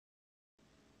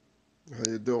How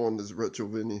you doing? This is Retro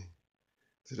Vinny.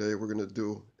 Today we're gonna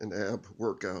do an ab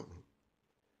workout.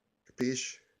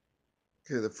 Capiche?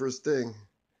 Okay, the first thing,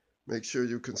 make sure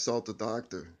you consult a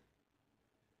doctor,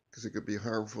 because it could be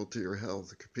harmful to your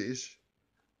health. Capiche?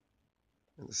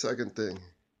 And the second thing,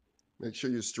 make sure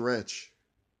you stretch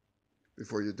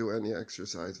before you do any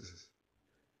exercises.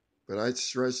 But I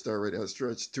stretched already. I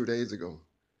stretched 2 days ago.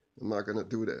 I'm not gonna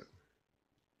do that.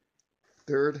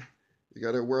 Third, you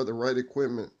gotta wear the right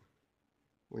equipment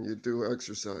when you do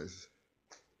exercise.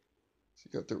 So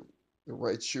you got the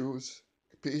right shoes.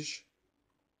 Capiche?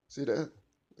 See that?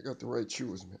 I got the right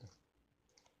shoes, man.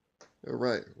 All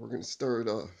right, we're going to start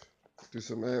off. Do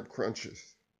some ab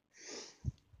crunches.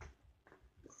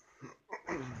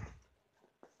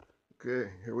 Okay,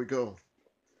 here we go.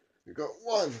 We got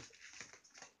 1,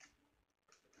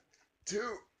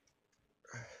 2,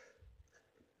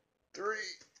 3,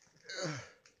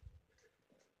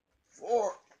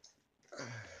 4.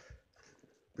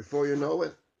 Before you know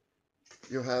it,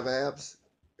 you'll have abs,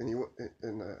 and you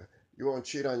won't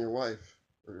cheat on your wife,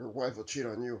 or your wife will cheat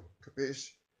on you.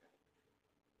 Capiche?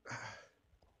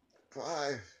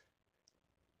 5,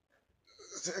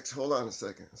 6. Hold on a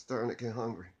second. I'm starting to get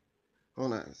hungry.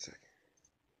 Hold on a second.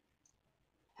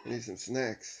 I need some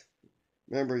snacks.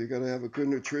 Remember, you gotta have a good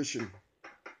nutrition.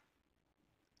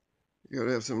 You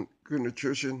gotta have some good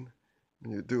nutrition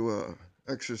when you do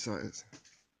exercise.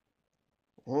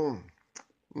 Mm,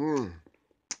 mm,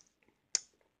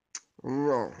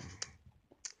 mm.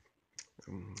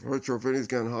 Retro Vinny's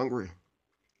getting hungry.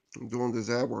 I'm doing this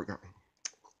ab workout.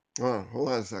 Hold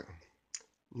on a second.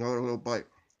 Another little bite.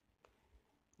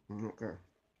 Okay.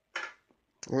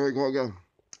 There we go again.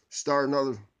 Start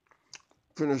another.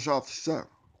 Finish off the set.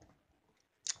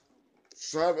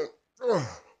 7,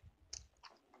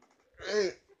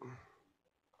 8,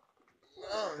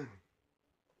 9,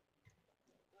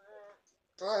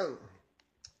 10.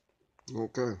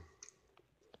 Okay.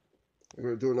 We're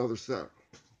gonna do another set.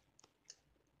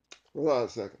 Hold on a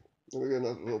second. Let me get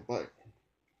another little bite.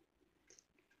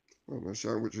 Oh, my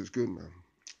sandwich is good, man.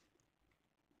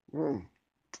 Mmm.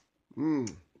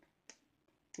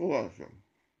 Hold on a second.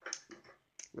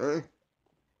 Ready?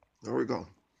 There we go.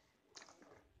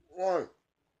 1,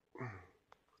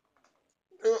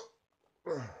 2.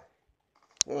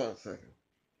 Hold on a second.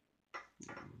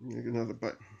 Make another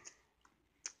bite.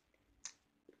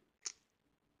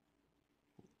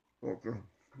 Okay.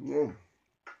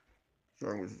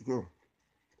 Sandwich is good.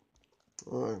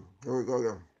 All right. Here we go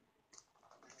again.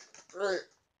 3.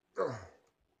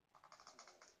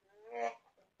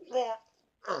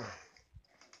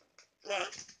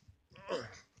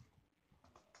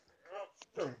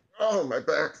 Oh, my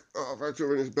back. Oh, right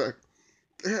over in his back.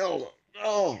 Hell no.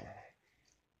 Oh.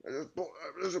 I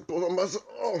just pulled a muscle.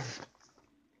 Oh.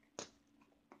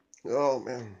 Oh,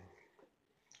 man.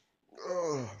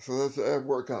 Oh, so that's the ab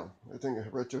workout. I think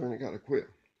Retro Vinny gotta quit.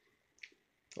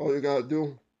 All you gotta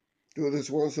do this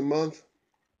once a month.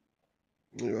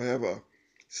 You'll have a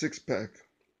 6-pack.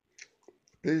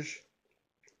 Fish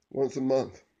once a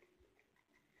month.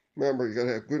 Remember, you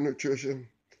gotta have good nutrition,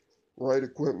 right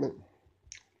equipment.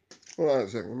 Hold on a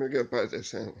second. Let me get by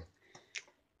this sandwich.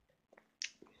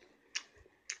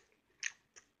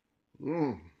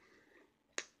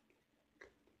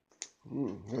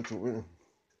 That's a winner.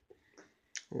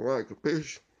 All right,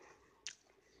 capiche?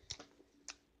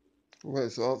 All right,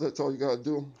 so that's all you gotta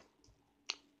do.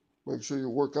 Make sure you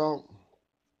work out.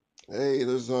 Hey,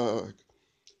 there's the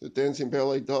dancing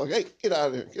ballet dog. Hey, get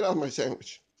out of here. Get out of my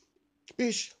sandwich.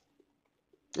 Capiche?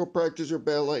 Go practice your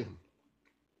ballet.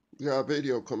 You got a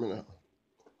video coming out.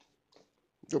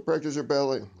 Go practice your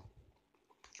ballet.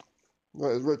 All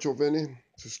right, it's Retro Vinny.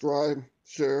 Subscribe,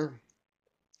 share,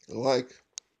 like.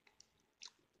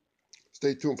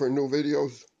 Stay tuned for new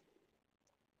videos.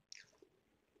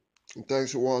 And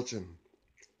thanks for watching.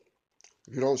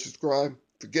 If you don't subscribe,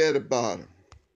 forget about it.